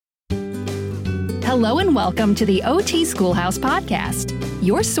Hello and welcome to the OT Schoolhouse podcast,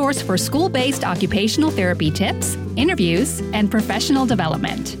 your source for school-based occupational therapy tips, interviews, and professional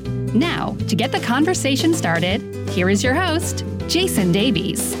development. Now, to get the conversation started, here is your host, Jason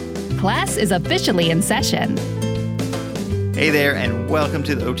Davies. Class is officially in session. Hey there, and welcome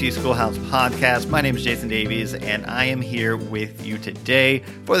to the OT Schoolhouse podcast. My name is Jason Davies, and I am here with you today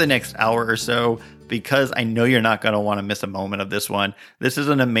for the next hour or so because I know you're not going to want to miss a moment of this one. This is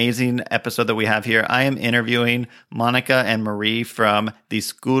an amazing episode that we have here. I am interviewing Monica and Marie from the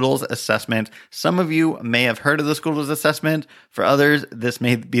Schoodles assessment. Some of you may have heard of the Schoodles assessment. For others, this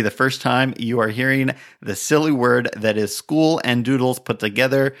may be the first time you are hearing the silly word that is school and doodles put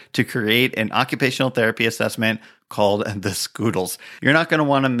together to create an occupational therapy assessment called the Schoodles. You're not going to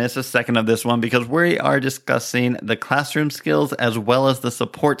want to miss a second of this one because we are discussing the classroom skills as well as the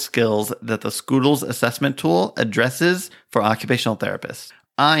support skills that the Schoodles assessment tool addresses for occupational therapists.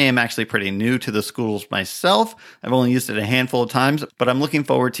 I am actually pretty new to the Schoodles myself. I've only used it a handful of times, but I'm looking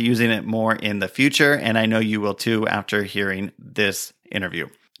forward to using it more in the future, and I know you will too after hearing this interview.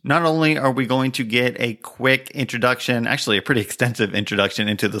 Not only are we going to get a quick introduction, actually a pretty extensive introduction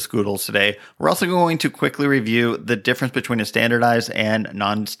into the Schoodles today, we're also going to quickly review the difference between a standardized and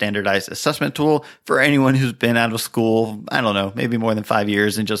non-standardized assessment tool for anyone who's been out of school, I don't know, maybe more than 5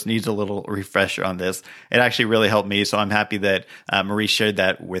 years and just needs a little refresher on this. It actually really helped me, so I'm happy that Marie shared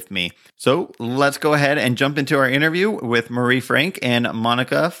that with me. So let's go ahead and jump into our interview with Marie Frank and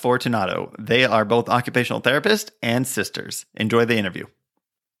Monica Fortunato. They are both occupational therapists and sisters. Enjoy the interview.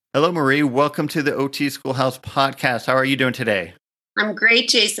 Hello, Marie. Welcome to the OT Schoolhouse podcast. How are you doing today? I'm great,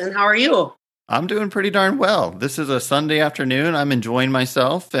 Jason. How are you? I'm doing pretty darn well. This is a Sunday afternoon. I'm enjoying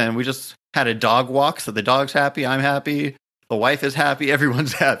myself, and we just had a dog walk, so the dog's happy. I'm happy. The wife is happy.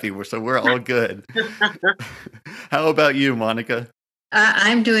 Everyone's happy. So we're all good. How about you, Monica?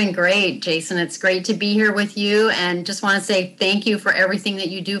 I'm doing great, Jason. It's great to be here with you, and just want to say thank you for everything that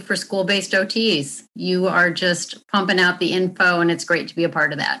you do for school-based OTs. You are just pumping out the info, and it's great to be a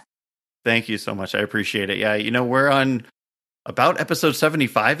part of that. Thank you so much. I appreciate it. Yeah, we're on about episode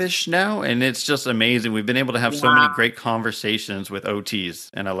 75-ish now, and it's just amazing. We've been able to have so many great conversations with OTs,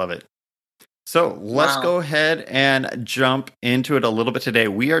 and I love it. So let's go ahead and jump into it a little bit today.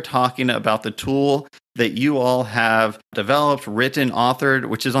 We are talking about the tool that you all have developed, written, authored,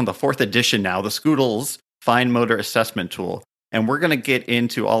 which is on the 4th edition now, the Schoodles Fine Motor Assessment Tool. And we're going to get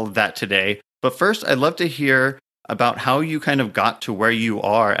into all of that today. But first, I'd love to hear about how you kind of got to where you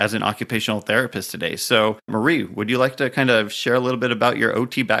are as an occupational therapist today. So, Marie, would you like to kind of share a little bit about your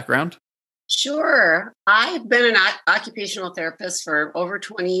OT background? Sure. I've been an occupational therapist for over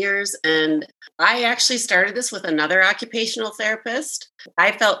 20 years, and I actually started this with another occupational therapist.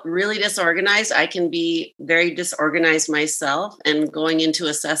 I felt really disorganized. I can be very disorganized myself, and going into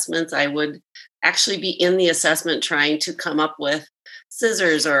assessments, I would actually be in the assessment trying to come up with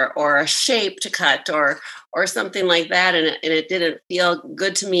scissors or a shape to cut or something like that, and it didn't feel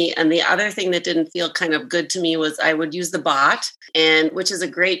good to me. And the other thing that didn't feel kind of good to me was I would use the bot, and which is a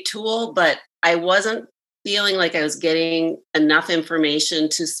great tool, but I wasn't feeling like I was getting enough information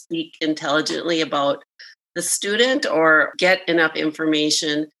to speak intelligently about the student or get enough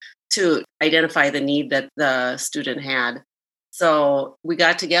information to identify the need that the student had. So we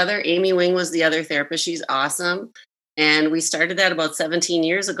got together. Amy Wing was the other therapist. She's awesome. And we started that about 17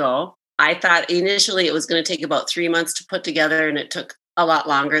 years ago. I thought initially it was going to take about 3 months to put together, and it took a lot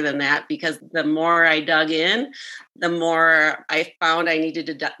longer than that because the more I dug in, the more I found I needed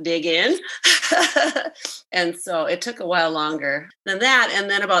to dig in. And so it took a while longer than that. And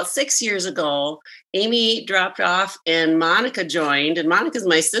then about 6 years ago, Amy dropped off and Monica joined. And Monica's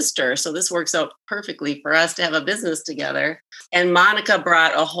my sister, so this works out perfectly for us to have a business together. And Monica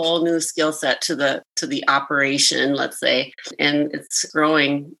brought a whole new skill set to the operation, let's say. And it's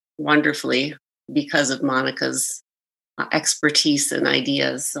growing wonderfully because of Monica's expertise and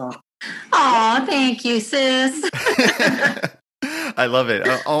ideas. So, thank you, sis. I love it.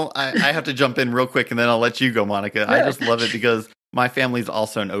 I have to jump in real quick, and then I'll let you go, Monica. I just love it because my family's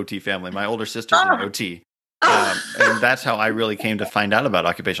also an OT family. My older sister's an OT. And that's how I really came to find out about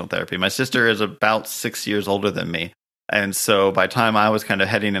occupational therapy. My sister is about 6 years older than me. And so by the time I was kind of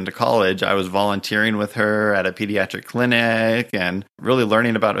heading into college, I was volunteering with her at a pediatric clinic and really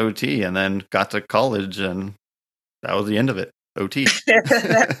learning about OT, and then got to college, and that was the end of it. OT.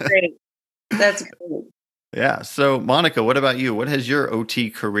 That's great. That's great. Yeah. So, Monica, what about you? What has your OT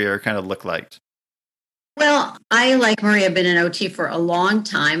career kind of looked like? Well, I, like Maria, have been an OT for a long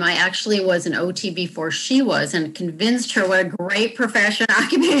time. I actually was an OT before she was, and convinced her what a great profession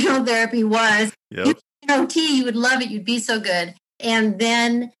occupational therapy was. Yep. OT, you would love it. You'd be so good. And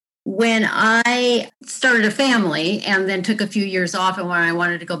then when I started a family and then took a few years off, and when I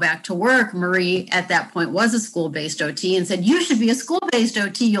wanted to go back to work, Marie at that point was a school-based OT and said, you should be a school-based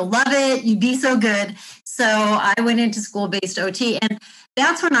OT. You'll love it. You'd be so good. So I went into school-based OT, and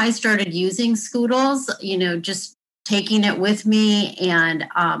that's when I started using Schoodles, just taking it with me. And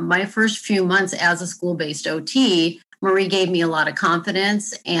my first few months as a school-based OT, Marie gave me a lot of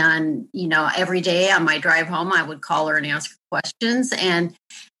confidence. And, every day on my drive home, I would call her and ask her questions. And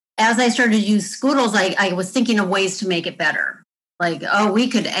as I started to use Schoodles, I was thinking of ways to make it better. Like, oh, we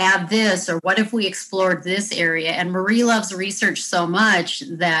could add this, or what if we explored this area? And Marie loves research so much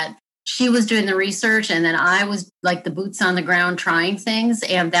that she was doing the research, and then I was like the boots on the ground trying things.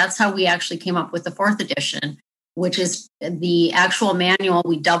 And that's how we actually came up with the 4th edition, which is the actual manual.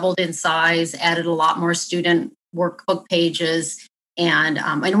 We doubled in size, added a lot more student workbook pages, and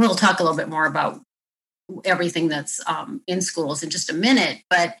we'll talk a little bit more about everything that's in Schoodles in just a minute.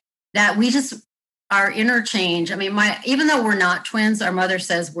 But that we just, our interchange. I mean, even though we're not twins, our mother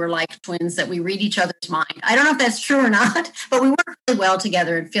says we're like twins, that we read each other's mind. I don't know if that's true or not, but we work really well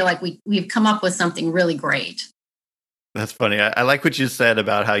together and feel like we've come up with something really great. That's funny. I like what you said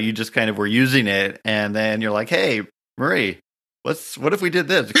about how you just kind of were using it, and then you're like, hey, Marie, what if we did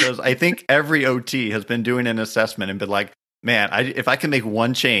this? Because I think every OT has been doing an assessment and been like, man, if I can make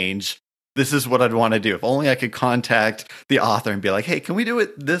one change, this is what I'd want to do. If only I could contact the author and be like, hey, can we do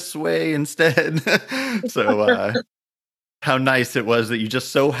it this way instead? So how nice it was that you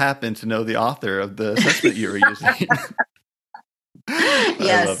just so happened to know the author of the assessment you were using.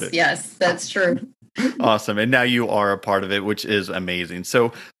 Yes, that's true. Awesome. And now you are a part of it, which is amazing.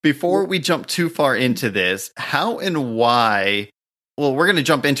 So before we jump too far into this, how and why, well, we're going to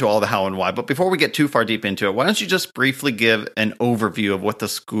jump into all the how and why, but before we get too far deep into it, why don't you just briefly give an overview of what the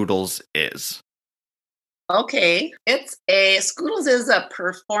Schoodles is? Okay. Schoodles is a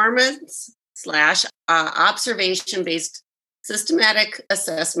performance / observation-based systematic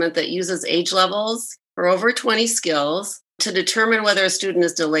assessment that uses age levels for over 20 skills to determine whether a student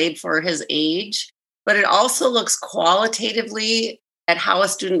is delayed for his age. But it also looks qualitatively at how a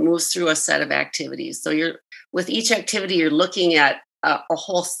student moves through a set of activities. So with each activity, you're looking at a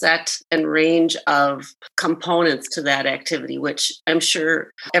whole set and range of components to that activity, which I'm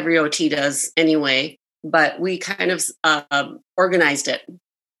sure every OT does anyway. But we kind of organized it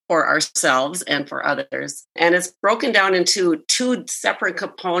for ourselves and for others. And it's broken down into 2 separate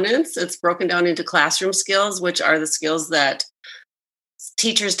components. It's broken down into classroom skills, which are the skills that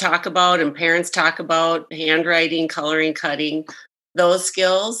teachers talk about and parents talk about: handwriting, coloring, cutting, those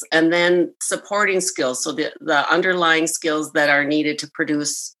skills, and then supporting skills. So the underlying skills that are needed to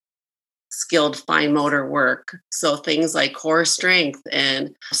produce skilled fine motor work. So things like core strength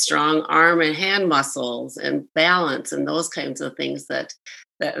and strong arm and hand muscles and balance and those kinds of things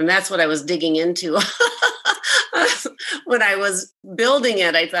and that's what I was digging into. When I was building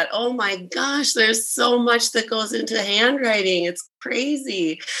it, I thought, oh my gosh, there's so much that goes into handwriting. It's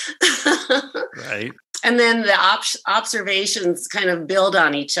crazy. Right. And then the observations kind of build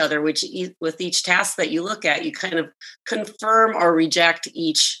on each other, which with each task that you look at, you kind of confirm or reject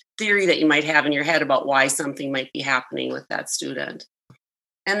each theory that you might have in your head about why something might be happening with that student.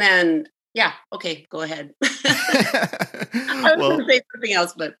 And then, yeah, okay, go ahead. I was going to say something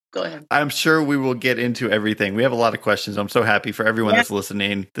else, but go ahead. I'm sure we will get into everything. We have a lot of questions. I'm so happy for everyone that's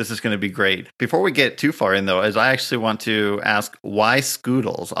listening. This is going to be great. Before we get too far in, though, as I actually want to ask, why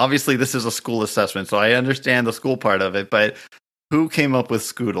Schoodles? Obviously, this is a school assessment, so I understand the school part of it, but who came up with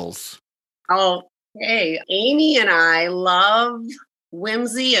Schoodles? Oh, hey, Amy and I love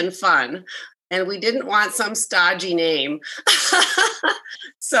whimsy and fun, and we didn't want some stodgy name.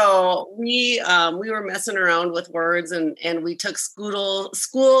 So we were messing around with words, and we took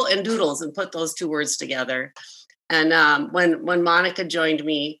school and doodles and put those 2 words together. And when Monica joined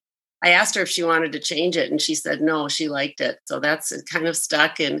me, I asked her if she wanted to change it, and she said no, she liked it. So that's kind of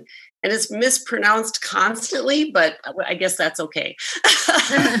stuck, and it's mispronounced constantly, but I guess that's okay.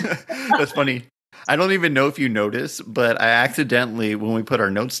 That's funny. I don't even know if you noticed, but I accidentally, when we put our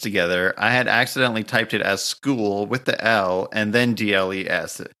notes together, I had accidentally typed it as school with the L and then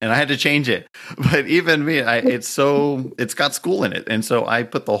DLES, and I had to change it. But even me, it's got school in it. And so I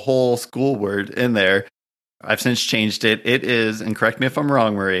put the whole school word in there. I've since changed it. It is, and correct me if I'm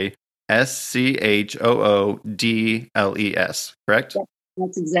wrong, Marie, SCHOODLES, correct? Yeah,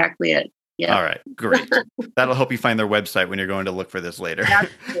 that's exactly it. Yeah. All right, great. That'll help you find their website when you're going to look for this later.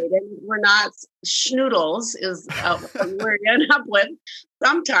 That's great. And we're not Schnoodles is where you end up with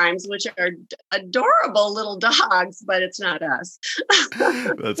sometimes, which are adorable little dogs, but it's not us.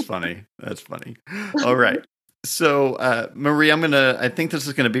 That's funny. All right. So, Marie, I think this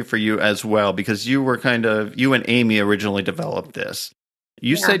is going to be for you as well, because you and Amy originally developed this.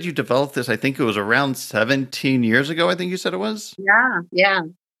 You said you developed this, I think it was around 17 years ago, I think you said it was? Yeah.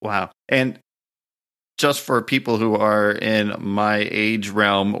 Wow. And just for people who are in my age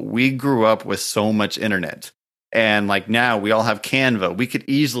realm, we grew up with so much internet. And like now we all have Canva. We could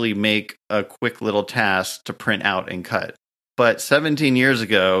easily make a quick little task to print out and cut. But 17 years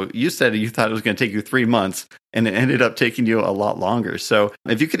ago, you said you thought it was going to take you 3 months, and it ended up taking you a lot longer. So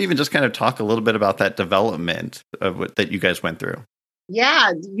if you could even just kind of talk a little bit about that development of that you guys went through.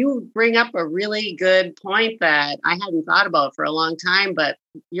 Yeah, you bring up a really good point that I hadn't thought about for a long time, but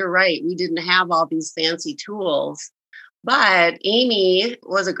you're right. We didn't have all these fancy tools. But Amy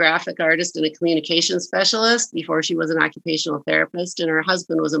was a graphic artist and a communication specialist before she was an occupational therapist, and her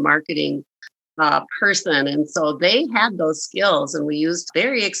husband was a marketing person. And so they had those skills, and we used a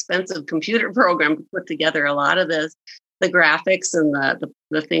very expensive computer program to put together a lot of the graphics and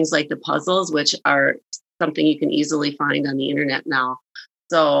the things like the puzzles, which are something you can easily find on the internet now.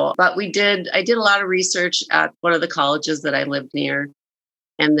 So, but I did a lot of research at one of the colleges that I lived near,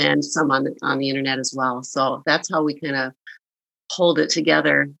 and then some on the internet as well. So that's how we kind of hold it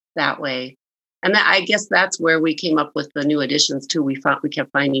together that way. And I guess that's where we came up with the new additions too. We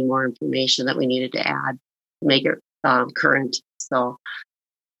kept finding more information that we needed to add to make it current. So,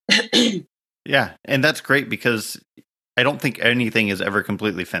 yeah, and that's great because I don't think anything is ever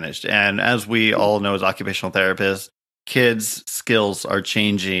completely finished. And as we all know as occupational therapists, kids' skills are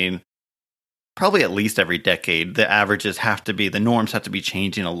changing probably at least every decade. The norms have to be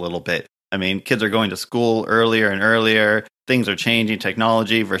changing a little bit. I mean, kids are going to school earlier and earlier. Things are changing,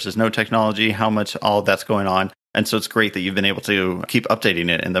 technology versus no technology, how much all of that's going on. And so it's great that you've been able to keep updating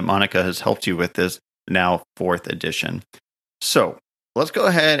it and that Monica has helped you with this now 4th edition. So let's go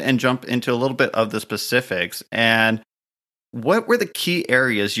ahead and jump into a little bit of the specifics. And what were the key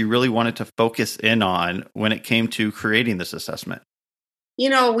areas you really wanted to focus in on when it came to creating this assessment?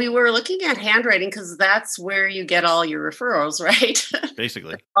 We were looking at handwriting because that's where you get all your referrals, right?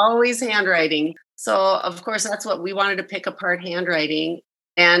 Basically. Always handwriting. So, of course, that's what we wanted to pick apart, handwriting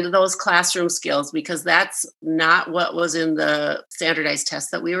and those classroom skills, because that's not what was in the standardized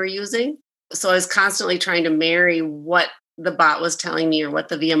test that we were using. So I was constantly trying to marry what the bot was telling me or what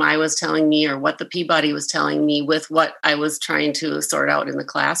the VMI was telling me or what the Peabody was telling me with what I was trying to sort out in the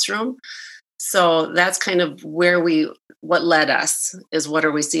classroom. So that's kind of what led us is what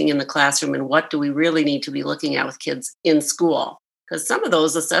are we seeing in the classroom and what do we really need to be looking at with kids in school? Because some of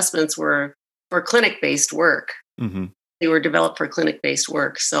those assessments were for clinic-based work. Mm-hmm. They were developed for clinic-based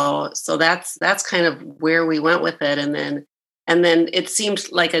work. So that's kind of where we went with it. And then it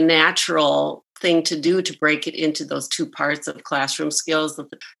seemed like a natural thing to do to break it into those 2 parts of classroom skills,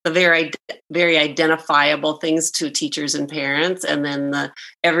 the very, very identifiable things to teachers and parents, and then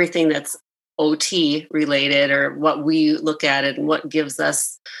everything that's OT related or what we look at it and what gives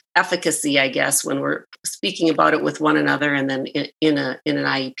us efficacy, I guess, when we're speaking about it with one another and then in an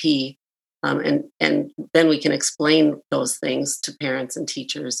IEP. And then we can explain those things to parents and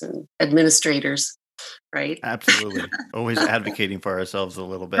teachers and administrators, right? Absolutely. Always advocating for ourselves a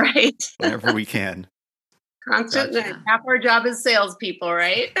little bit, right? Whenever we can. Constant. Gotcha. Half our job is salespeople,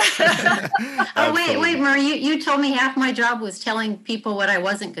 right? Oh, wait, Marie, you told me half my job was telling people what I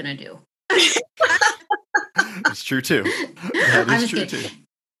wasn't going to do. It's true too. That is true too.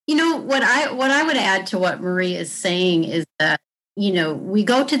 What I would add to what Marie is saying is that we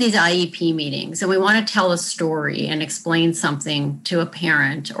go to these IEP meetings and we want to tell a story and explain something to a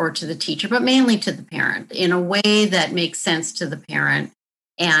parent or to the teacher, but mainly to the parent in a way that makes sense to the parent.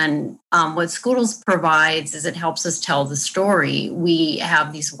 And what Schoodles provides is it helps us tell the story. We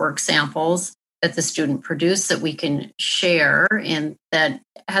have these work samples that the student produced that we can share and that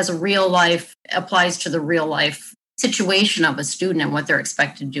has applies to the real life situation of a student and what they're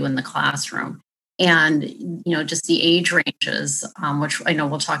expected to do in the classroom. And, just the age ranges, which I know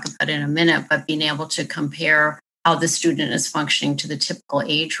we'll talk about in a minute, but being able to compare how the student is functioning to the typical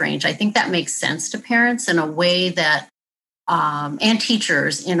age range. I think that makes sense to parents in a way that, and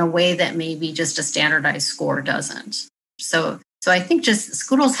teachers in a way that maybe just a standardized score doesn't. So I think just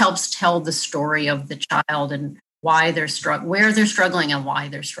Schoodles helps tell the story of the child and why they're where they're struggling and why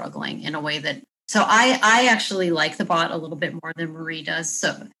they're struggling in a way that. So I actually like the bot a little bit more than Marie does.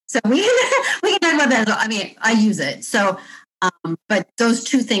 So we can talk about that. I mean, I use it. So, but those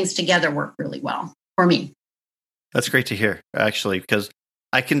 2 things together work really well for me. That's great to hear, actually, because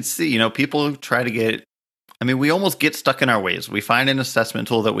I can see, people try to we almost get stuck in our ways. We find an assessment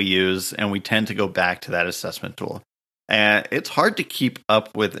tool that we use and we tend to go back to that assessment tool. And it's hard to keep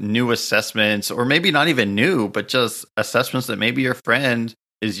up with new assessments, or maybe not even new, but just assessments that maybe your friend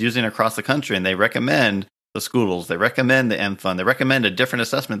is using across the country, and they recommend the Schoodles, they recommend the M-Fun, they recommend a different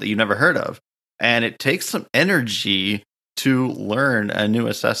assessment that you've never heard of. And it takes some energy to learn a new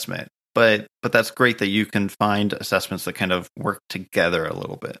assessment. But that's great that you can find assessments that kind of work together a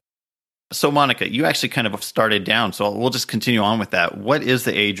little bit. So Monica, you actually kind of started down, so we'll just continue on with that. What is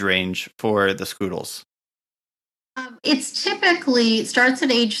the age range for the Schoodles? It's typically starts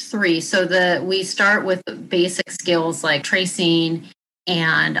at age 3. So we start with basic skills like tracing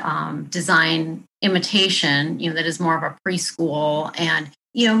and design imitation, that is more of a preschool. And,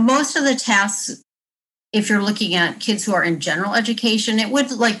 most of the tasks, if you're looking at kids who are in general education, it would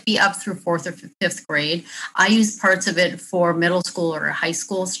be up through 4th or 5th grade. I use parts of it for middle school or high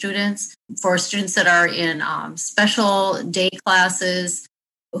school students. For students that are in special day classes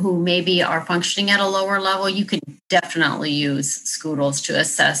who maybe are functioning at a lower level, you can definitely use Schoodles to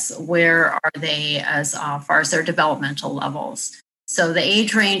assess where are they as far as their developmental levels. So the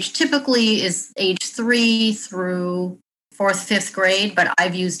age range typically is age 3 through 4th, 5th grade, but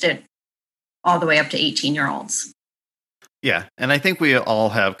I've used it all the way up to 18-year-olds. Yeah, and I think we all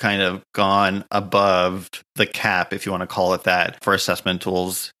have kind of gone above the cap, if you want to call it that, for assessment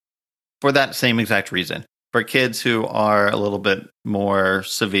tools for that same exact reason. For kids who are a little bit more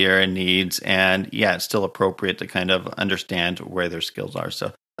severe in needs, and it's still appropriate to kind of understand where their skills are.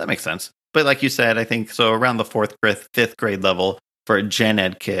 So that makes sense. But like you said, I think so around the 4th, 5th grade level for a gen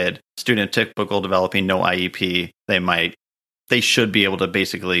ed kid, student typical developing, no IEP, they should be able to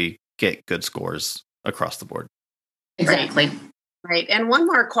basically get good scores across the board. Exactly. Right. And one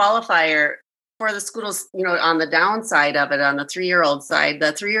more qualifier for the Schoodles, on the downside of it, on the 3-year-old side,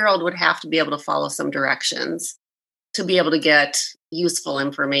 the 3-year-old would have to be able to follow some directions to be able to get useful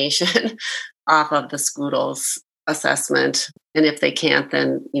information off of the Schoodles assessment. And if they can't,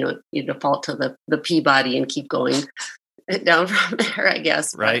 then, you default to the Peabody and keep going down from there, I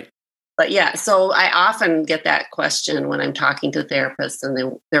guess. Right. But yeah, so I often get that question when I'm talking to therapists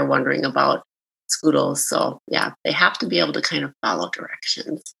and they're wondering about Schoodles. So yeah, they have to be able to kind of follow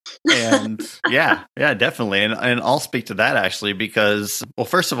directions. And yeah, definitely. And I'll speak to that actually, because, well,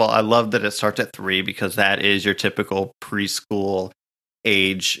 first of all, I love that it starts at 3 because that is your typical preschool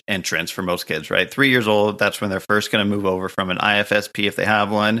age entrance for most kids, right? 3 years old, that's when they're first going to move over from an IFSP, if they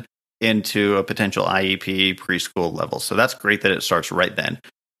have one, into a potential IEP preschool level. So that's great that it starts right then.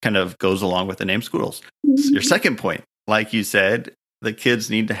 Kind of goes along with the name Schoodles. So your second point, like you said, the kids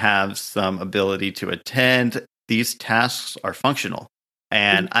need to have some ability to attend. These tasks are functional.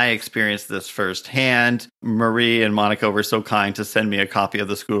 And I experienced this firsthand. Marie and Monica were so kind to send me a copy of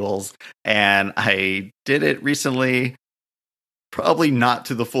the Schoodles. And I did it recently, probably not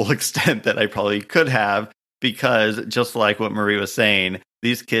to the full extent that I probably could have, because just like what Marie was saying,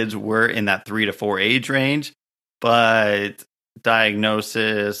 these kids were in that 3 to 4 age range, but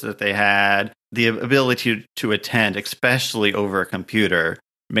diagnosis that they had, the ability to attend, especially over a computer,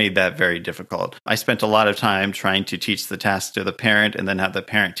 made that very difficult. I spent a lot of time trying to teach the task to the parent and then have the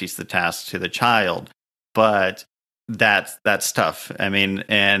parent teach the task to the child. But that's tough. I mean,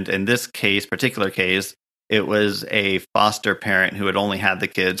 and in this particular case, it was a foster parent who had only had the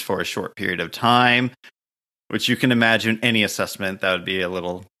kids for a short period of time, which you can imagine any assessment that would be a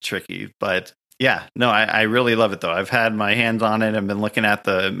little tricky. But yeah, no, I really love it, though. I've had my hands on it. I've been looking at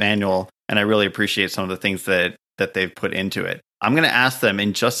the manual, and I really appreciate some of the things that they've put into it. I'm going to ask them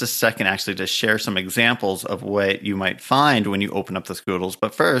in just a second, actually, to share some examples of what you might find when you open up the Schoodles.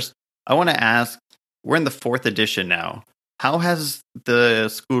 But first, I want to ask, we're in the 4th edition now. How has the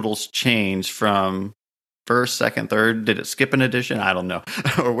Schoodles changed from 1st, 2nd, 3rd? Did it skip an edition? I don't know.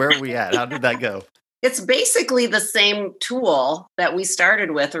 Or where are we at? How did that go? It's basically the same tool that we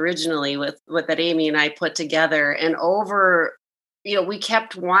started with originally with that Amy and I put together. And we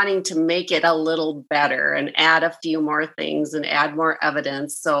kept wanting to make it a little better and add a few more things and add more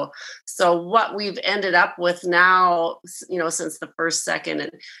evidence. So what we've ended up with now, since the 1st, 2nd,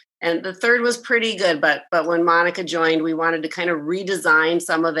 and the 3rd was pretty good, but when Monica joined, we wanted to kind of redesign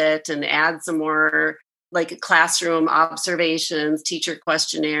some of it and add some more like classroom observations, teacher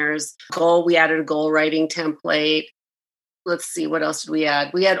questionnaires, we added a goal writing template. Let's see, what else did we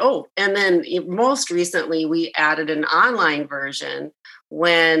add? And then most recently we added an online version.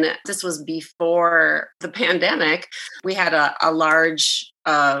 When this was before the pandemic, we had a large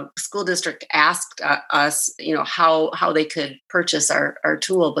school district asked us, how they could purchase our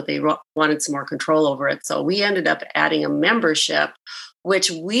tool, but they wanted some more control over it. So we ended up adding a membership,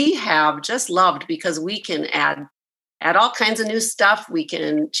 which we have just loved because we can add add all kinds of new stuff. We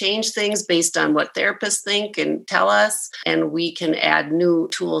can change things based on what therapists think and tell us, and we can add new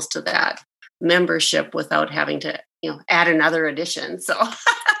tools to that membership without having to, add another edition. So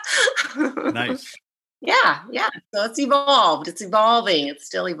Nice. Yeah. So it's evolved. It's evolving. It's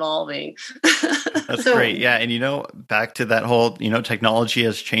still evolving. That's great. Yeah. And, back to that whole, technology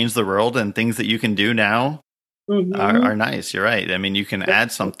has changed the world, and things that you can do now are nice. You're right. I mean, you can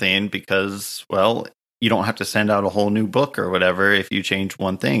add something because, well, you don't have to send out a whole new book or whatever. If you change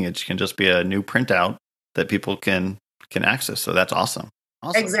one thing, it can just be a new printout that people can access. So that's awesome.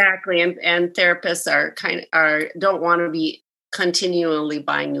 Exactly. And therapists don't want to be continually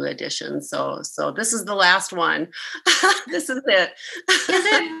buying new editions. So this is the last one. This is it. Is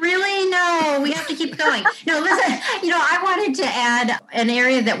it really? No, we have to keep going. No, listen, I wanted to add an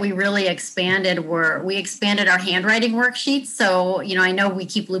area that we really expanded where we expanded our handwriting worksheets. So, I know we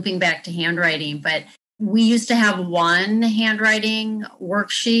keep looping back to handwriting, but we used to have one handwriting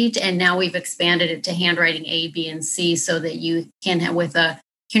worksheet, and now we've expanded it to handwriting A, B, and C, so that you can have, with a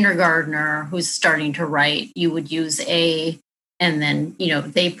kindergartner who's starting to write, you would use A, and then,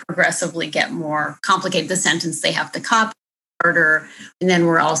 they progressively get more complicated. The sentence they have to copy harder. And then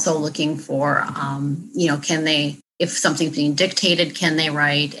we're also looking for, can they, if something's being dictated, can they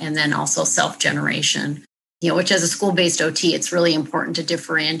write? And then also self-generation, which as a school-based OT, it's really important to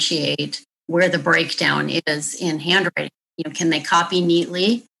differentiate where the breakdown is in handwriting. Can they copy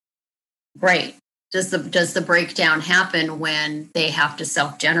neatly? Great. Does the breakdown happen when they have to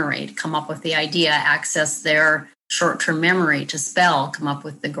self-generate, come up with the idea, access their short-term memory to spell, come up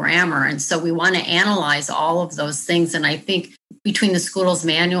with the grammar? And so we want to analyze all of those things. And I think between the Schoodles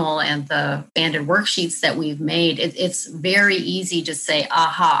manual and the banded worksheets that we've made, it's very easy to say,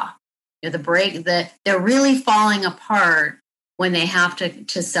 aha, they're really falling apart when they have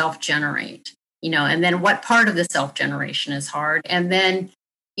to self-generate, and then what part of the self-generation is hard. And then,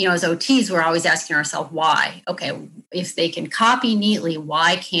 as OTs, we're always asking ourselves why. Okay, if they can copy neatly,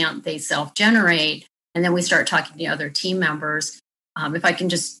 why can't they self-generate? And then we start talking to other team members. If I can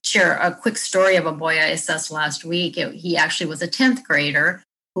just share a quick story of a boy I assessed last week. He actually was a 10th grader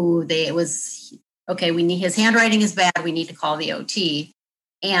who his handwriting is bad. We need to call the OT.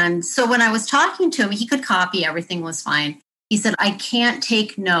 And so when I was talking to him, he could copy, everything was fine. He said, I can't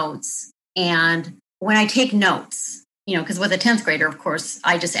take notes. And when I take notes, because with a 10th grader, of course,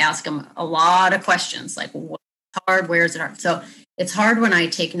 I just ask him a lot of questions like, what's hard? Where is it hard? So it's hard when I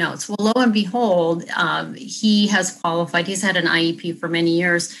take notes. Well, lo and behold, he has qualified. He's had an IEP for many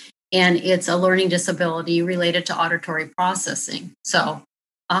years, and it's a learning disability related to auditory processing. So,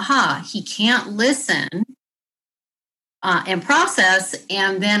 he can't listen and process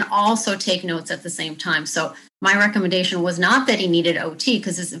and then also take notes at the same time. So my recommendation was not that he needed OT,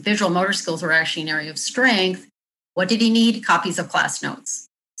 because his visual motor skills were actually an area of strength. What did he need? Copies of class notes.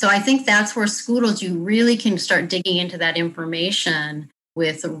 So I think that's where Schoodles, you really can start digging into that information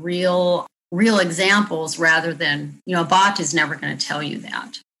with real examples rather than, a bot is never going to tell you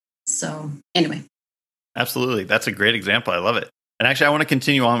that. So anyway. Absolutely. That's a great example. I love it. And actually, I want to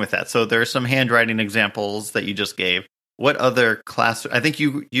continue on with that. So there are some handwriting examples that you just gave. What other I think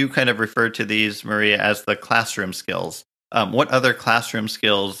you kind of referred to these, Maria, as the classroom skills. What other classroom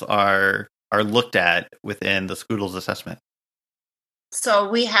skills are looked at within the Schoodles assessment? So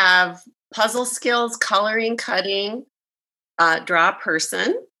we have puzzle skills, coloring, cutting, draw a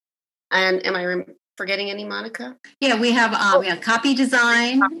person. And am I forgetting any, Monica? Yeah, we have copy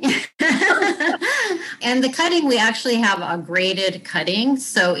design. And the cutting, we actually have a graded cutting.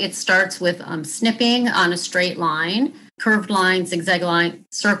 So it starts with snipping on a straight line, curved line, zigzag line,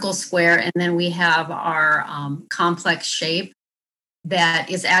 circle, square, and then we have our complex shape that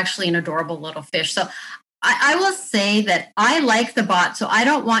is actually an adorable little fish. So I will say that I like the bot, so I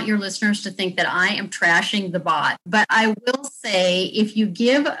don't want your listeners to think that I am trashing the bot. But I will say, if you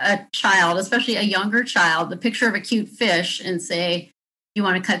give a child, especially a younger child, the picture of a cute fish and say, you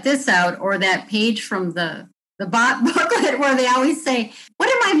want to cut this out, or that page from the bot booklet where they always say, what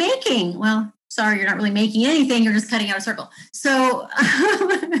am I making? Well, sorry, you're not really making anything. You're just cutting out a circle. So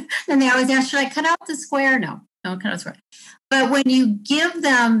then they always ask, should I cut out the square? No, don't cut out the square. But when you give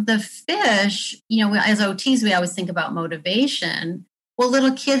them the fish, as OTs, we always think about motivation. Well,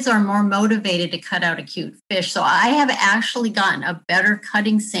 little kids are more motivated to cut out a cute fish. So I have actually gotten a better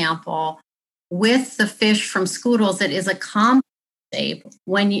cutting sample with the fish from Schoodles that is a complex shape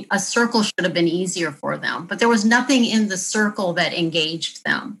when a circle should have been easier for them. But there was nothing in the circle that engaged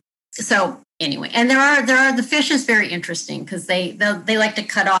them. So anyway, and there are the fish is very interesting because they like to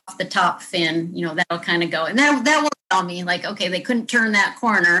cut off the top fin, that'll kind of go, and that will tell me like, okay, they couldn't turn that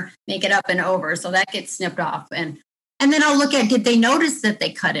corner, make it up and over, so that gets snipped off. And And then I'll look at, did they notice that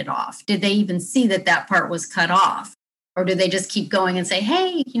they cut it off? Did they even see that that part was cut off? Or do they just keep going and say,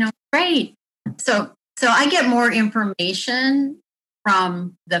 hey, great. So I get more information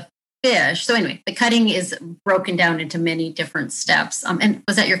from the fish. So anyway, the cutting is broken down into many different steps. And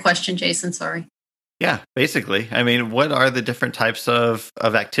was that your question, Jason? Sorry. Yeah, basically. I mean, what are the different types of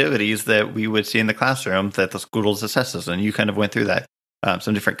activities that we would see in the classroom that the Schoodles assesses? And you kind of went through that.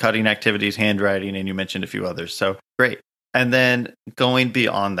 Some different cutting activities, handwriting, and you mentioned a few others. So great. And then going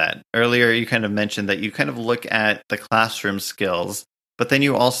beyond that, earlier you kind of mentioned that you kind of look at the classroom skills, but then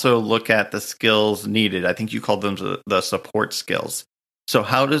you also look at the skills needed. I think you called them the support skills. So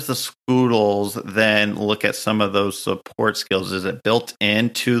how does the Schoodles then look at some of those support skills? Is it built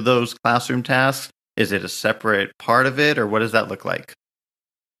into those classroom tasks? Is it a separate part of it, or what does that look like?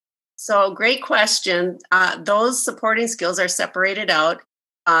 So great question. Those supporting skills are separated out.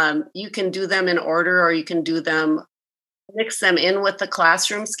 You can do them in order, or you can mix them in with the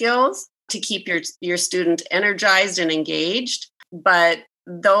classroom skills to keep your student energized and engaged. But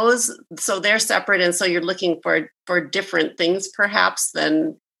so they're separate. And so you're looking for different things perhaps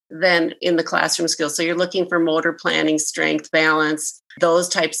than in the classroom skills. So you're looking for motor planning, strength, balance, those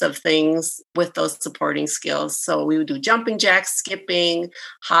types of things with those supporting skills. So we would do jumping jacks, skipping,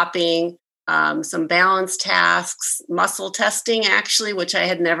 hopping, some balance tasks, muscle testing, actually, which I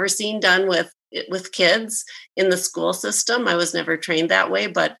had never seen done with kids in the school system. I was never trained that way,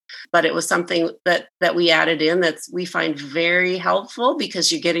 but it was something that we added in that we find very helpful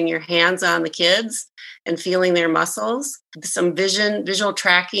because you're getting your hands on the kids and feeling their muscles. Some visual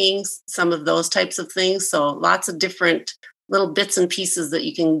tracking, some of those types of things. So lots of different little bits and pieces that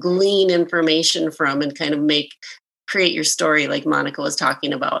you can glean information from and kind of create your story like Monica was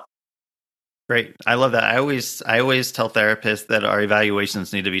talking about. Great. I love that. I always tell therapists that our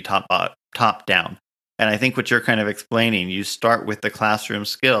evaluations need to be top down. And I think what you're kind of explaining, you start with the classroom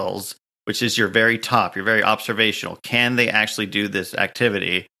skills, which is your very top, you're very observational. Can they actually do this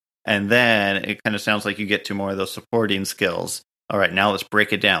activity? And then it kind of sounds like you get to more of those supporting skills. All right, now let's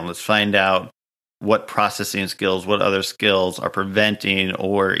break it down. Let's find out what processing skills, what other skills are preventing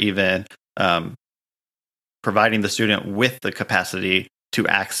or even providing the student with the capacity to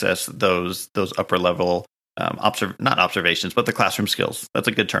access those upper level not observations, but the classroom skills. That's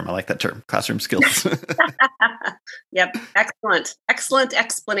a good term. I like that term, classroom skills. Yep. Excellent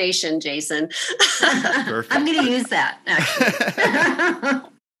explanation, Jason. Perfect. I'm going to use that.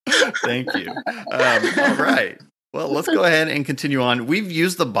 Thank you. All right. Well, let's go ahead and continue on. We've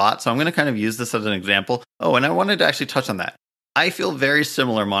used the bot, so I'm going to kind of use this as an example. Oh, and I wanted to actually touch on that. I feel very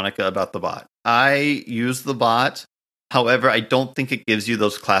similar, Monica, about the bot. I use the bot. However, I don't think it gives you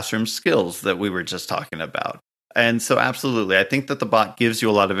those classroom skills that we were just talking about. And so absolutely, I think that the bot gives you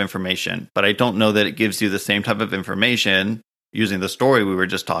a lot of information, but I don't know that it gives you the same type of information using the story we were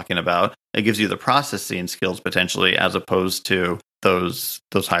just talking about. It gives you the processing skills potentially as opposed to those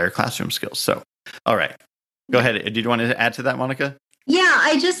higher classroom skills. So, all right. Go ahead. Did you want to add to that, Monica? Yeah,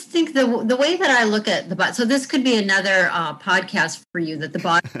 I just think the way that I look at the bot, so this could be another podcast for you, that the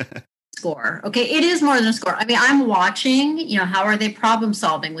bot score. Okay, it is more than a score. I mean, I'm watching, how are they problem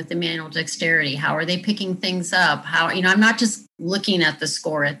solving with the manual dexterity? How are they picking things up? I'm not just looking at the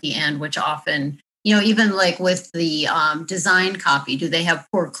score at the end, which often, even like with the design copy, do they have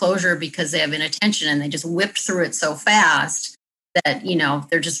poor closure because they have inattention and they just whipped through it so fast that,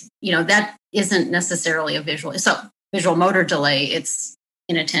 they're just, that isn't necessarily a visual motor delay, it's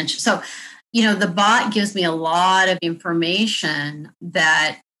inattention. So, the bot gives me a lot of information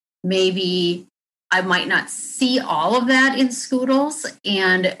that maybe I might not see all of that in Schoodles.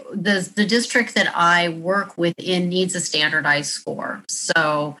 And the district that I work within needs a standardized score.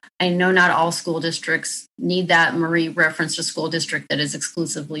 So I know not all school districts need that. Marie referenced a school district that is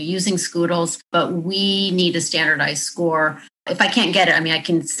exclusively using Schoodles, but we need a standardized score. If I can't get it, I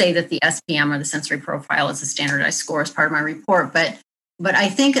can say that the SPM or the sensory profile is a standardized score as part of my report. But I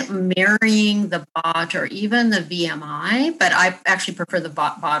think marrying the bot or even the VMI, but I actually prefer the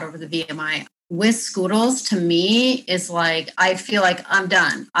bot over the VMI with Schoodles, to me is like, I feel like I'm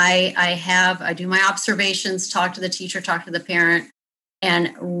done. I do my observations, talk to the teacher, talk to the parent,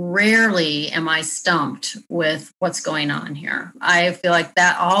 and rarely am I stumped with what's going on here. I feel like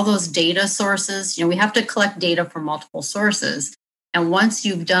that all those data sources, we have to collect data from multiple sources. And once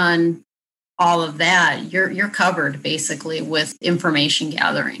you've done all of that, you're covered basically with information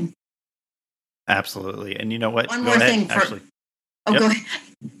gathering. Absolutely. And you know what? One more thing. Go ahead.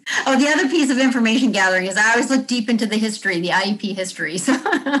 Oh, the other piece of information gathering is I always look deep into the history, the IEP history. So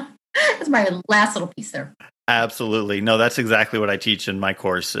That's my last little piece there. Absolutely. No, that's exactly what I teach in my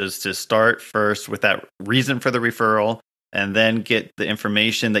course is to start first with that reason for the referral and then get the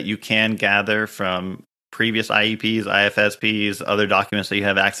information that you can gather from previous IEPs, IFSPs, other documents that you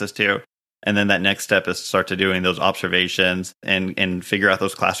have access to. And then that next step is to start to doing those observations and figure out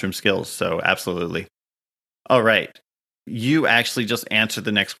those classroom skills. So absolutely. All right. You actually just answered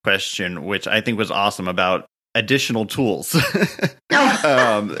the next question, which I think was awesome about additional tools.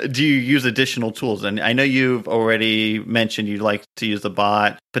 Do you use additional tools? And I know you've already mentioned you'd like to use the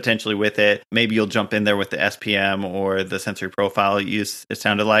bot potentially with it. Maybe you'll jump in there with the SPM or the sensory profile use, it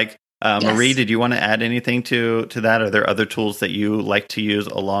sounded like. Yes. Marie, did you want to add anything to that? Are there other tools that you like to use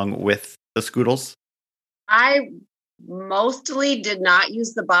along with the Schoodles? I mostly did not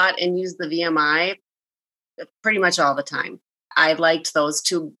use the bot and use the VMI pretty much all the time. I liked those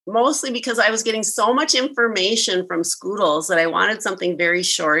two, mostly because I was getting so much information from Schoodles that I wanted something very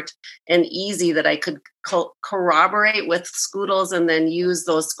short and easy that I could corroborate with Schoodles and then use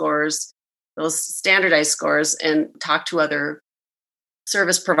those scores, those standardized scores, and talk to other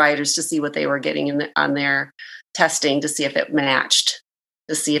service providers to see what they were getting on their testing to see if it matched,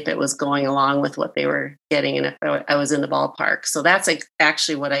 to see if it was going along with what they were getting and if I was in the ballpark. So that's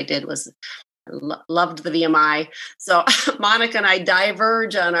actually what I did was loved the VMI. So Monica and I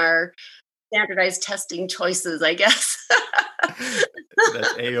diverge on our standardized testing choices, I guess.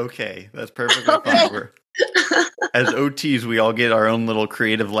 That's A-okay. That's perfectly fine. As OTs, we all get our own little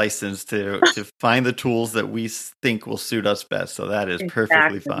creative license to find the tools that we think will suit us best. So that is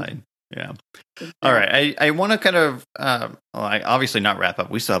perfectly fine. Yeah. Exactly. All right. I want to kind of, obviously not wrap up.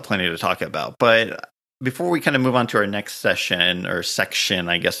 We still have plenty to talk about. But before we kind of move on to our next session or section,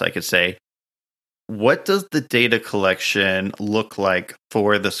 I guess I could say, what does the data collection look like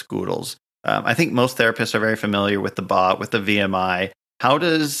for the Schoodles? I think most therapists are very familiar with the bot, with the VMI. How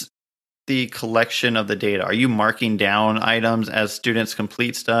does the collection of the data? Are you marking down items as students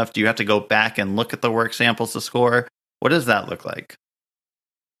complete stuff? Do you have to go back and look at the work samples to score? What does that look like?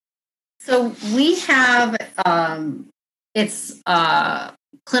 So we have it's a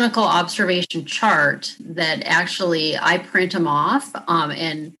clinical observation chart that actually I print them off,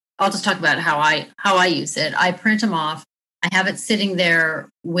 and I'll just talk about how I use it. I print them off. I have it sitting there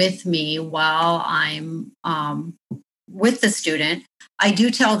with me while I'm with the student. I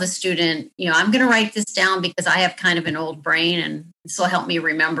do tell the student, I'm going to write this down because I have kind of an old brain and this will help me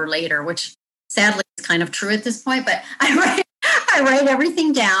remember later, which sadly is kind of true at this point, but I write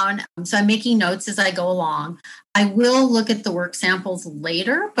everything down. So I'm making notes as I go along. I will look at the work samples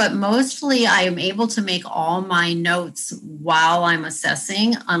later, but mostly I am able to make all my notes while I'm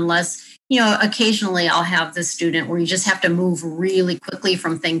assessing, unless, occasionally I'll have the student where you just have to move really quickly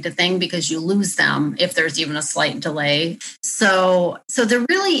from thing to thing because you lose them if there's even a slight delay. So there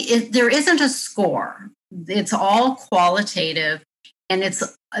there isn't a score. It's all qualitative. And it's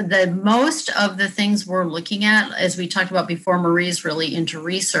the most of the things we're looking at, as we talked about before, Marie's really into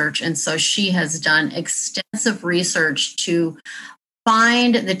research. And so she has done extensive research to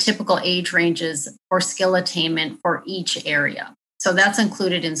find the typical age ranges for skill attainment for each area. So that's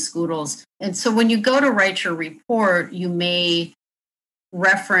included in Schoodles. And so when you go to write your report, you may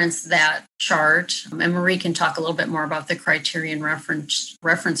reference that chart. And Marie can talk a little bit more about the criterion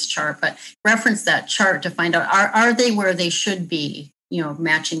reference chart, but reference that chart to find out, are they where they should be?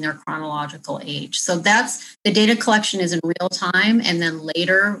 Matching their chronological age. So that's the data collection is in real time. And then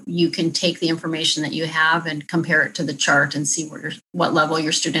later you can take the information that you have and compare it to the chart and see what level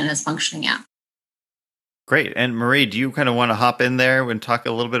your student is functioning at. Great. And Marie, do you kind of want to hop in there and talk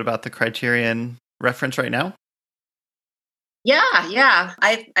a little bit about the criterion reference right now? Yeah.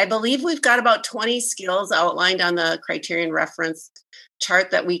 I believe we've got about 20 skills outlined on the criterion reference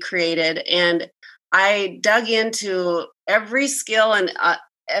chart that we created. And I dug into every skill and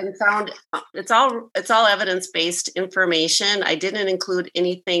found it's all evidence-based information. I didn't include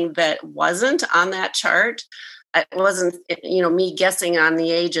anything that wasn't on that chart. It wasn't, me guessing on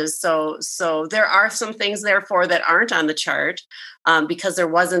the ages. So there are some things, therefore, that aren't on the chart because there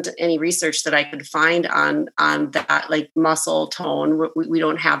wasn't any research that I could find on that, like muscle tone. We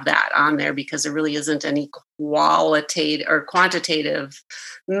don't have that on there because there really isn't any qualitative or quantitative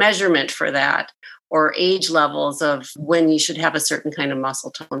measurement for that, or age levels of when you should have a certain kind of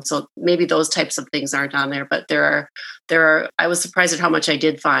muscle tone. So maybe those types of things aren't on there, but there are, I was surprised at how much I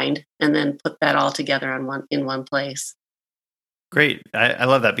did find and then put that all together in one place. Great. I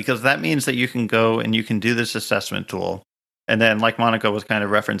love that because that means that you can go and you can do this assessment tool. And then like Monica was kind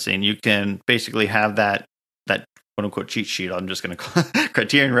of referencing, you can basically have that quote unquote cheat sheet. I'm just going to call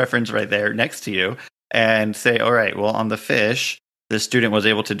criterion reference right there next to you and say, all right, well, on the fish, this student was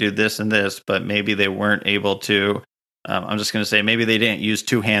able to do this and this, but maybe they weren't able to, I'm just going to say, maybe they didn't use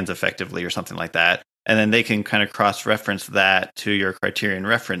two hands effectively or something like that. And then they can kind of cross-reference that to your criterion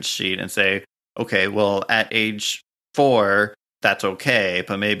reference sheet and say, okay, well, at age 4, that's okay,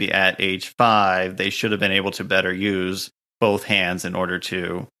 but maybe at age 5, they should have been able to better use both hands in order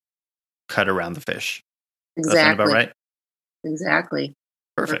to cut around the fish. Exactly. Does that sound about right? Exactly.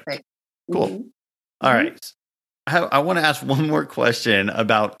 Perfect. Cool. Mm-hmm. All right. I want to ask one more question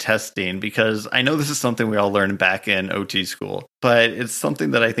about testing, because I know this is something we all learned back in OT school, but it's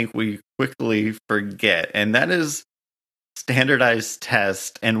something that I think we quickly forget, and that is standardized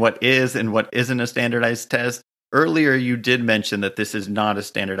test and what is and what isn't a standardized test. Earlier, you did mention that this is not a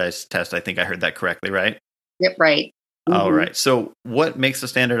standardized test. I think I heard that correctly, right? Yep, right. Mm-hmm. All right. So what makes a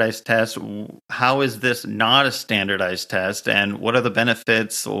standardized test? How is this not a standardized test? And what are the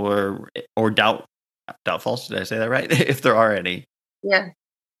benefits or doubtful? Did I say that right? If there are any. Yeah.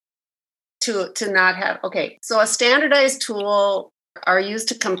 To not have, okay. So a standardized tool are used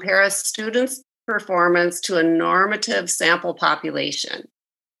to compare a student's performance to a normative sample population.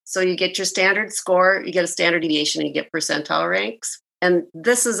 So you get your standard score, you get a standard deviation, and you get percentile ranks. And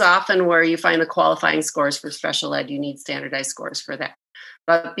this is often where you find the qualifying scores for special ed. You need standardized scores for that.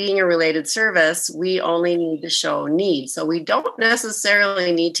 But being a related service, we only need to show need. So we don't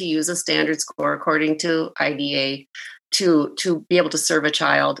necessarily need to use a standard score according to IDA to be able to serve a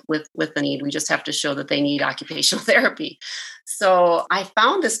child with a need. We just have to show that they need occupational therapy. So I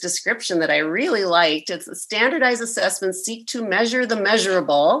found this description that I really liked. It's a standardized assessments seek to measure the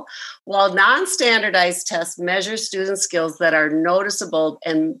measurable, while non-standardized tests measure student skills that are noticeable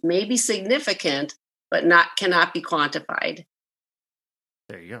and may be significant, but cannot be quantified.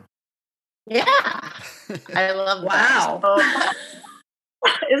 There you go. Yeah. I love wow. that.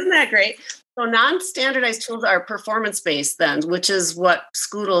 So, isn't that great? So non-standardized tools are performance-based then, which is what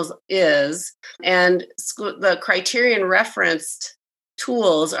Schoodles is. And the criterion referenced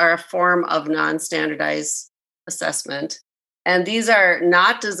tools are a form of non-standardized assessment. And these are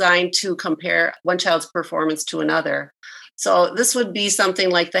not designed to compare one child's performance to another. So this would be something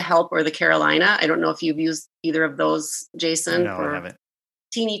like the HELP or the Carolina. I don't know if you've used either of those, Jason. No, I haven't.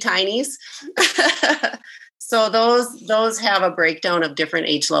 Teeny tinies. So those have a breakdown of different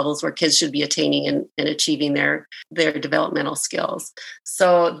age levels where kids should be attaining and achieving their developmental skills.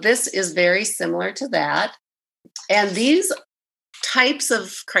 So this is very similar to that. And these types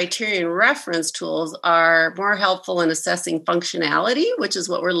of criterion reference tools are more helpful in assessing functionality, which is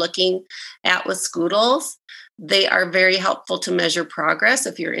what we're looking at with Schoodles. They are very helpful to measure progress.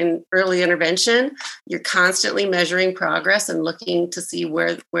 If you're in early intervention, you're constantly measuring progress and looking to see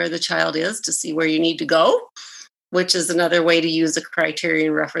where the child is, to see where you need to go, which is another way to use a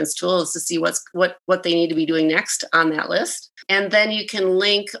criterion reference tool, is to see what they need to be doing next on that list. And then you can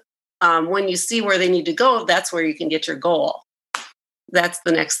link, when you see where they need to go, that's where you can get your goal. That's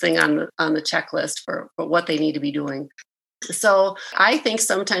the next thing on the checklist for what they need to be doing. So I think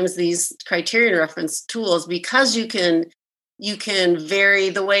sometimes these criterion reference tools, because you can vary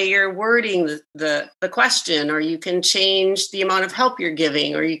the way you're wording the question, or you can change the amount of help you're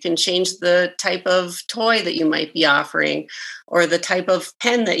giving, or you can change the type of toy that you might be offering, or the type of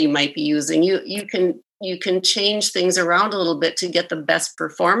pen that you might be using. You can change things around a little bit to get the best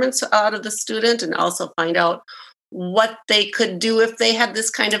performance out of the student, and also find out what they could do if they had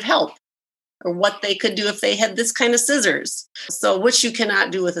this kind of help, or what they could do if they had this kind of scissors. So, which you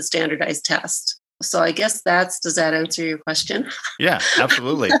cannot do with a standardized test. So I guess does that answer your question? Yeah,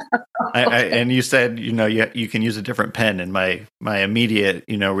 absolutely. And you said, you can use a different pen, and my immediate,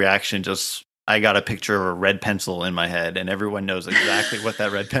 reaction, just, I got a picture of a red pencil in my head, and everyone knows exactly what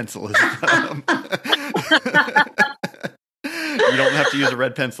that red pencil is. You don't have to use a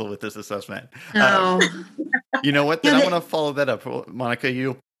red pencil with this assessment. No. You know what? Then I want to follow that up. Monica,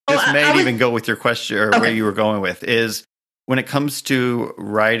 this may even go with your question, or where you were going with, is when it comes to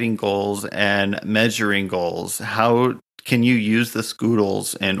writing goals and measuring goals, how can you use the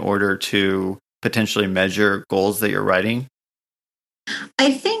Schoodles in order to potentially measure goals that you're writing?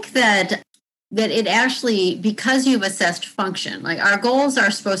 I think that it actually, because you've assessed function, like our goals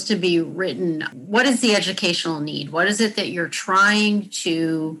are supposed to be written. What is the educational need? What is it that you're trying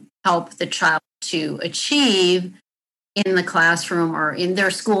to help the child to achieve in the classroom or in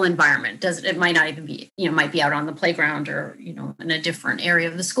their school environment? It might not even be, might be out on the playground or, in a different area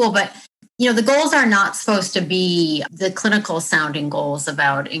of the school, but the goals are not supposed to be the clinical sounding goals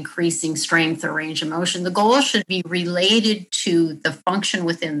about increasing strength or range of motion. The goals should be related to the function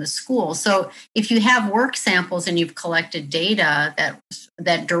within the school. So if you have work samples and you've collected data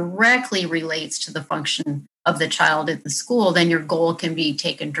that directly relates to the function of the child at the school, then your goal can be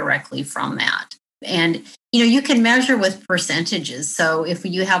taken directly from that. And, you can measure with percentages. So if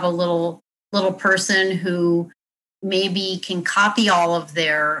you have a little person who maybe can copy all of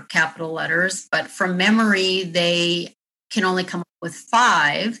their capital letters, but from memory, they can only come up with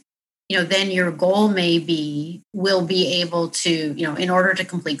 5, then your goal will be able to, in order to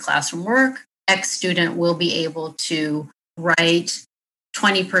complete classroom work, X student will be able to write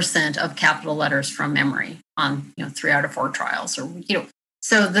 20% of capital letters from memory on, 3 out of 4 trials, or,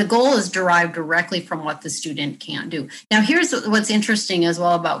 so the goal is derived directly from what the student can do. Now, here's what's interesting as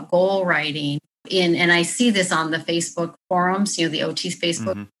well about goal writing. And I see this on the Facebook forums, the OT's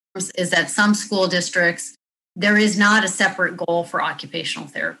Facebook forums, is that some school districts, there is not a separate goal for occupational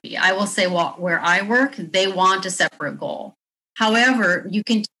therapy. I will say, where I work, they want a separate goal. However, you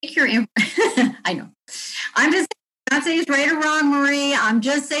can take your, I know, I'm just not saying it's right or wrong, Marie. I'm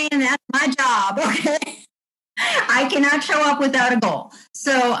just saying that's my job, okay? I cannot show up without a goal.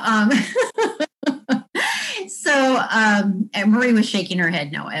 So, and Marie was shaking her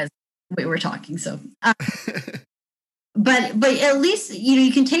head no as we were talking. So, but at least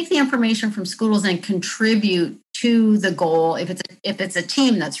you can take the information from Schoodles and contribute to the goal if it's a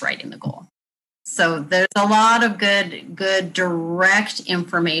team that's writing the goal. So there's a lot of good direct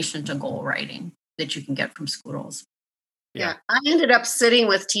information to goal writing that you can get from Schoodles. Yeah, I ended up sitting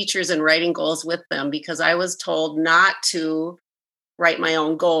with teachers and writing goals with them because I was told not to write my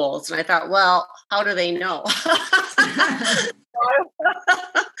own goals. And I thought, well, how do they know?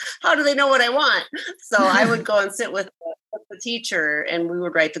 How do they know what I want? So I would go and sit with the teacher and we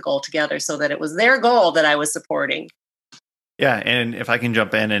would write the goal together so that it was their goal that I was supporting. Yeah, and if I can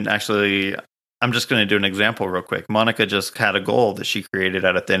jump in and actually, I'm just going to do an example real quick. Monica just had a goal that she created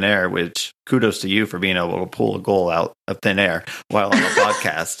out of thin air, which kudos to you for being able to pull a goal out of thin air while on a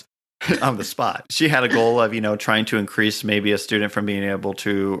podcast on the spot. She had a goal of, trying to increase maybe a student from being able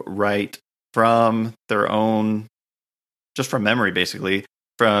to write from their own, just from memory, basically,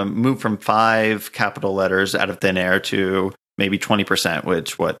 move from 5 capital letters out of thin air to maybe 20%,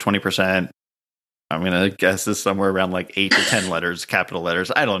 which 20%, I'm going to guess is somewhere around like 8 to 10 letters, capital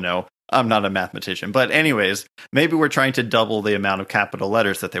letters. I don't know. I'm not a mathematician, but anyways, maybe we're trying to double the amount of capital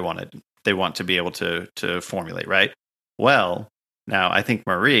letters that they want to be able to formulate, right? Well, now I think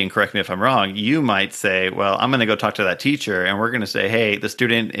Marie, and correct me if I'm wrong, you might say, well, I'm going to go talk to that teacher and we're going to say, hey, the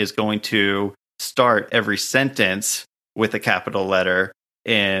student is going to start every sentence with a capital letter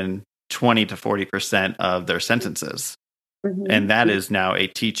in 20 to 40% of their sentences. Mm-hmm. And that is now a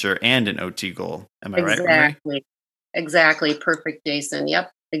teacher and an OT goal. Am I right, Marie? Exactly. Perfect, Jason.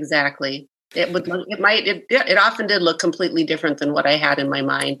 Yep. Exactly. It often did look completely different than what I had in my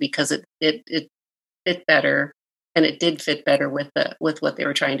mind because it fit better, and it did fit better with what they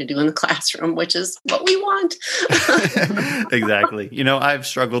were trying to do in the classroom, which is what we want. Exactly. I've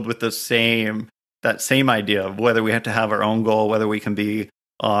struggled with that same idea of whether we have to have our own goal, whether we can be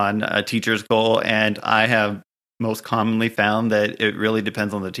on a teacher's goal, and I have most commonly found that it really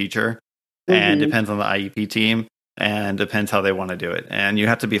depends on the teacher and depends on the IEP team. And depends how they want to do it. And you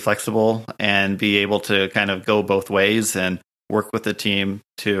have to be flexible and be able to kind of go both ways and work with the team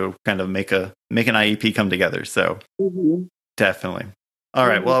to kind of make an IEP come together. So definitely. All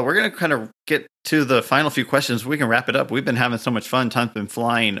right. Well, we're going to kind of get to the final few questions. We can wrap it up. We've been having so much fun. Time's been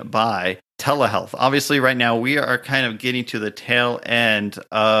flying by. Telehealth. Obviously, right now, we are kind of getting to the tail end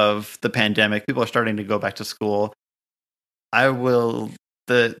of the pandemic. People are starting to go back to school.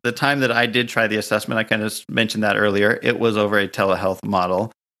 The time that I did try the assessment, I kind of mentioned that earlier, it was over a telehealth model.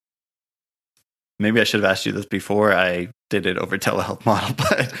 Maybe I should have asked you this before I did it over a telehealth model,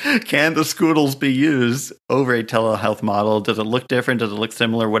 but can the Schoodles be used over a telehealth model? Does it look different? Does it look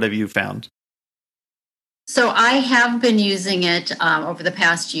similar? What have you found? So I have been using it over the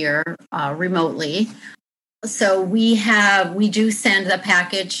past year remotely. So we do send the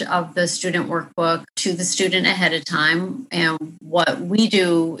package of the student workbook to the student ahead of time. And what we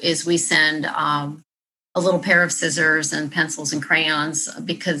do is we send a little pair of scissors and pencils and crayons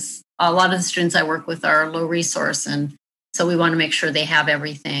because a lot of the students I work with are low resource. And so we want to make sure they have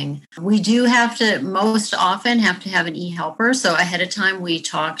everything. We do most often have to have an e-helper. So ahead of time, we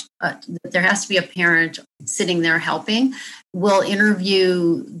talk, there has to be a parent sitting there helping. We'll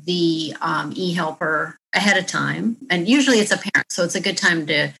interview the e-helper ahead of time. And usually it's a parent. So it's a good time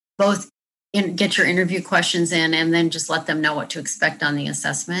to both get your interview questions in and then just let them know what to expect on the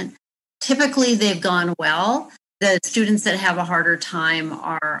assessment. typically they've gone well. The students that have a harder time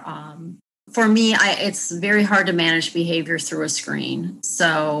are, for me, it's very hard to manage behavior through a screen.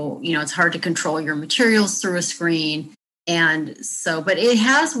 So, it's hard to control your materials through a screen. And so, but it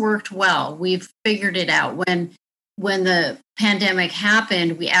has worked well. We've figured it out. When the pandemic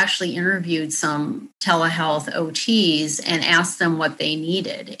happened, we actually interviewed some telehealth OTs and asked them what they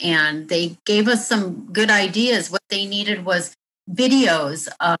needed. And they gave us some good ideas. What they needed was videos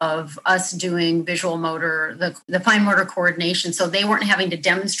of us doing visual motor, the fine motor coordination, so they weren't having to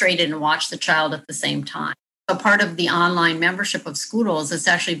demonstrate it and watch the child at the same time. So part of the online membership of Schoodles is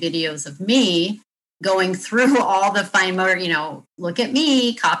actually videos of me going through all the fine motor, look at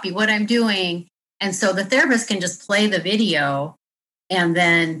me, copy what I'm doing. And so the therapist can just play the video, and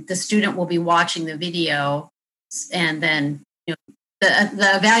then the student will be watching the video, and then the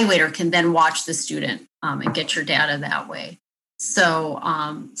evaluator can then watch the student and get your data that way. So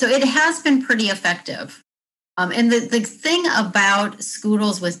it has been pretty effective. And the thing about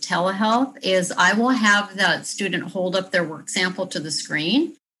Schoodles with telehealth is I will have the student hold up their work sample to the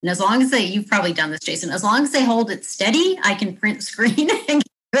screen. And as long as you've probably done this, Jason, as long as they hold it steady, I can print screen and get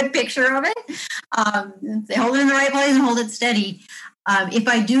a good picture of it. They hold it in the right place and hold it steady. If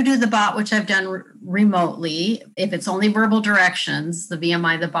I do the bot, which I've done remotely, if it's only verbal directions, the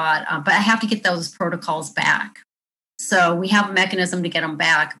VMI, the bot, but I have to get those protocols back. So we have a mechanism to get them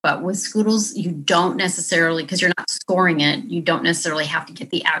back. But with Schoodles, you don't necessarily, because you're not scoring it, you don't necessarily have to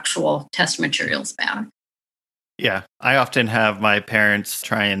get the actual test materials back. Yeah, I often have my parents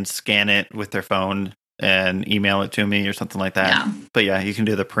try and scan it with their phone and email it to me or something like that. Yeah. But yeah, you can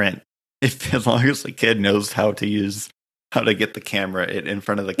do the print as long as the kid knows how to get the camera in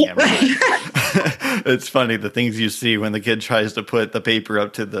front of the camera. Right. It's funny the things you see when the kid tries to put the paper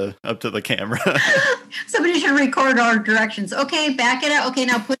up to the camera. Somebody should record our directions. Okay, back it up. Okay,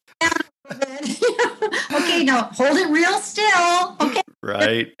 now put it down a little bit. Okay, now hold it real still. Okay.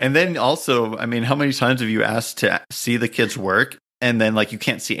 Right. And then also, I mean, how many times have you asked to see the kids work and then like you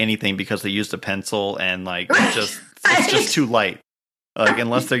can't see anything because they used a pencil and like it's just too light. Like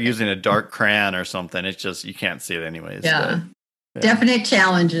unless they're using a dark crayon or something, it's just you can't see it anyways. Yeah. But, definite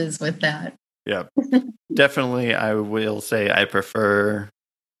challenges with that. Yeah. Definitely I will say I prefer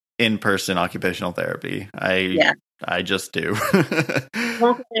in-person occupational therapy. I just do.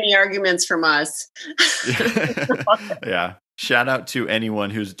 Won't get any arguments from us. Yeah. Shout out to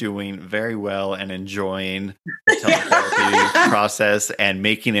anyone who's doing very well and enjoying the teletherapy process and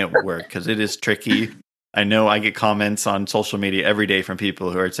making it work because it is tricky. I know I get comments on social media every day from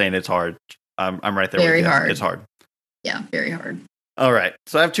people who are saying it's hard. I'm right there very with you. Hard. It's hard. Yeah, very hard. All right.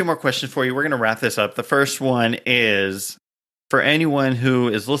 So I have two more questions for you. We're going to wrap this up. The first one is for anyone who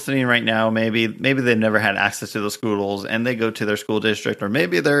is listening right now, maybe they've never had access to the Schoodles and they go to their school district, or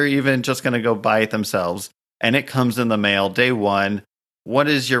maybe they're even just going to go buy it themselves and it comes in the mail day one. What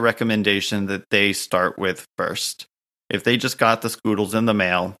is your recommendation that they start with first? If they just got the Schoodles in the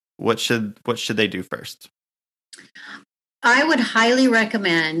mail, what should they do first? I would highly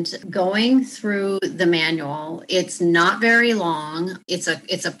recommend going through the manual. It's not very long. It's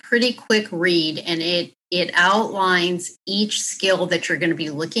a pretty quick read, and it outlines each skill that you're going to be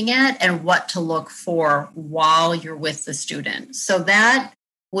looking at and what to look for while you're with the student. So that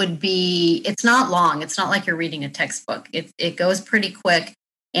would be, it's not long. It's not like you're reading a textbook. It goes pretty quick.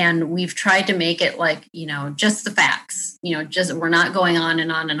 And we've tried to make it like, just the facts, just we're not going on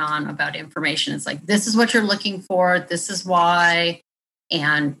and on and on about information. It's like, this is what you're looking for. This is why.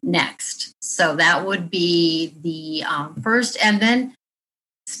 And next. So that would be the first. And then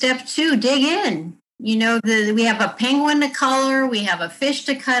step 2, dig in. We have a penguin to color. We have a fish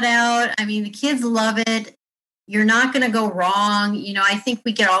to cut out. I mean, the kids love it. You're not going to go wrong. I think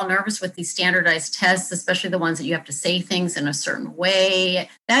we get all nervous with these standardized tests, especially the ones that you have to say things in a certain way.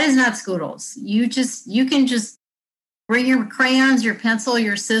 That is not Schoodles. You can just bring your crayons, your pencil,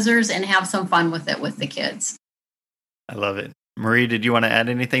 your scissors, and have some fun with it with the kids. I love it. Marie, did you want to add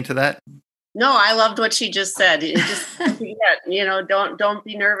anything to that? No, I loved what she just said. Don't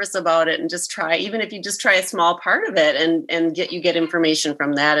be nervous about it and just try, even if you just try a small part of it and get information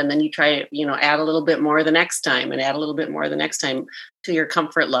from that. And then you try, add a little bit more the next time and add a little bit more the next time to your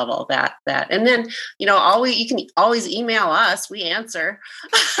comfort level that. And then, you can always email us. We answer.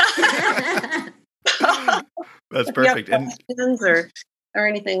 That's perfect. Or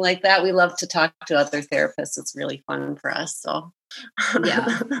anything like that. We love to talk to other therapists. It's really fun for us. So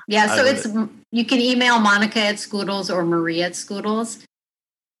yeah. So you can email Monica at Schoodles or Marie at Schoodles.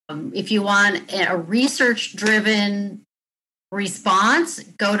 If you want a research-driven response,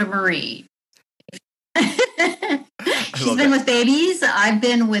 go to Marie. She's been with babies. I've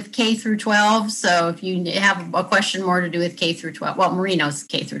been with K through 12. So if you have a question more to do with K through 12, well, Marie knows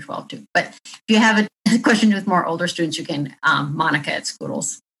K through 12 too. But if you have a question with more older students, you can Monica at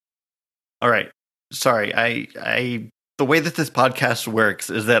Schoodles. All right. Sorry, the way that this podcast works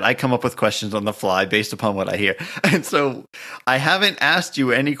is that I come up with questions on the fly based upon what I hear. And so I haven't asked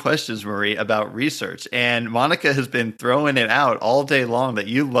you any questions, Marie, about research. And Monica has been throwing it out all day long that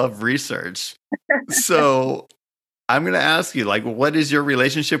you love research. So I'm going to ask you, what is your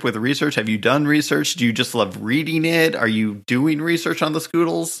relationship with research? Have you done research? Do you just love reading it? Are you doing research on the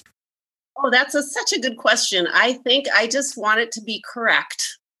Schoodles? Oh, that's such a good question. I think I just want it to be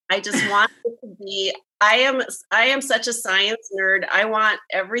correct. I just want it to be, I am such a science nerd. I want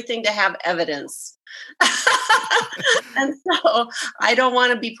everything to have evidence. And so I don't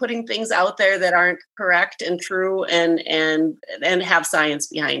want to be putting things out there that aren't correct and true and have science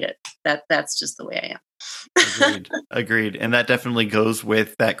behind it. That's just the way I am. Agreed. And that definitely goes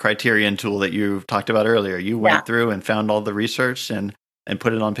with that criterion tool that you talked about earlier. You went through and found all the research and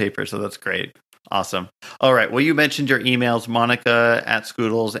put it on paper. So that's great. Awesome. All right. Well, you mentioned your emails, Monica at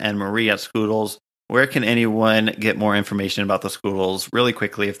Schoodles and Marie at Schoodles. Where can anyone get more information about the Schoodles really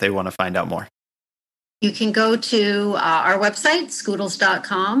quickly if they want to find out more? You can go to our website,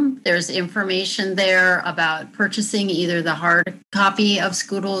 Schoodles.com. There's information there about purchasing either the hard copy of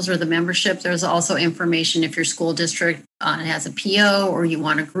Schoodles or the membership. There's also information if your school district has a PO or you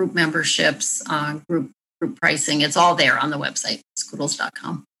want a group memberships, group pricing. It's all there on the website,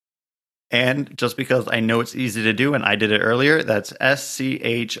 Schoodles.com. And just because I know it's easy to do, and I did it earlier, that's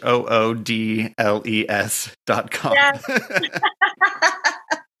SCHOODLES.com.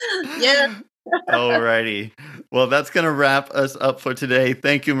 Yeah. Alrighty. Well, that's going to wrap us up for today.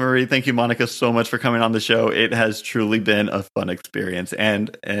 Thank you, Marie. Thank you, Monica, so much for coming on the show. It has truly been a fun experience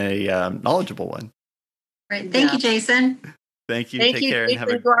and a knowledgeable one. Great. Thank you, Jason. Thank you. Take care. And have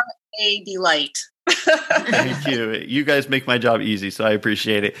a delight. Thank you. You guys make my job easy, so I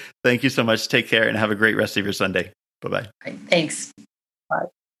appreciate it. Thank you so much. Take care and have a great rest of your Sunday. Bye-bye. Right, thanks. Bye.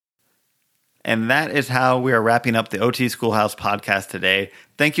 And that is how we are wrapping up the OT Schoolhouse podcast today.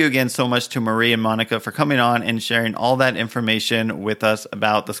 Thank you again so much to Marie and Monica for coming on and sharing all that information with us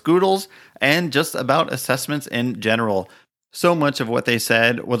about the Schoodles and just about assessments in general. So much of what they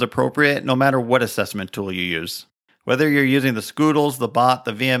said was appropriate no matter what assessment tool you use. Whether you're using the Schoodles, the bot,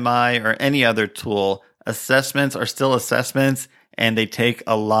 the VMI, or any other tool, assessments are still assessments, and they take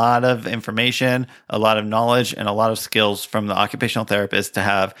a lot of information, a lot of knowledge, and a lot of skills from the occupational therapist to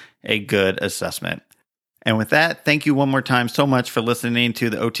have a good assessment. And with that, thank you one more time so much for listening to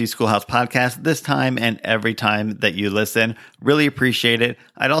the OT Schoolhouse podcast this time and every time that you listen. Really appreciate it.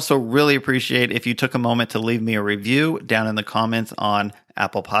 I'd also really appreciate if you took a moment to leave me a review down in the comments on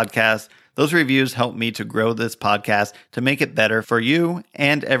Apple Podcasts. Those reviews help me to grow this podcast to make it better for you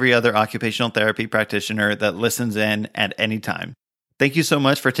and every other occupational therapy practitioner that listens in at any time. Thank you so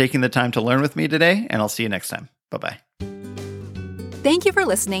much for taking the time to learn with me today, and I'll see you next time. Bye-bye. Thank you for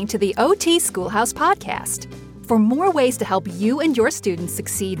listening to the OT Schoolhouse podcast. For more ways to help you and your students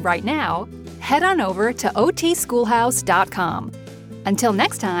succeed right now, head on over to otschoolhouse.com. Until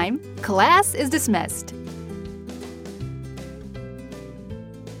next time, class is dismissed.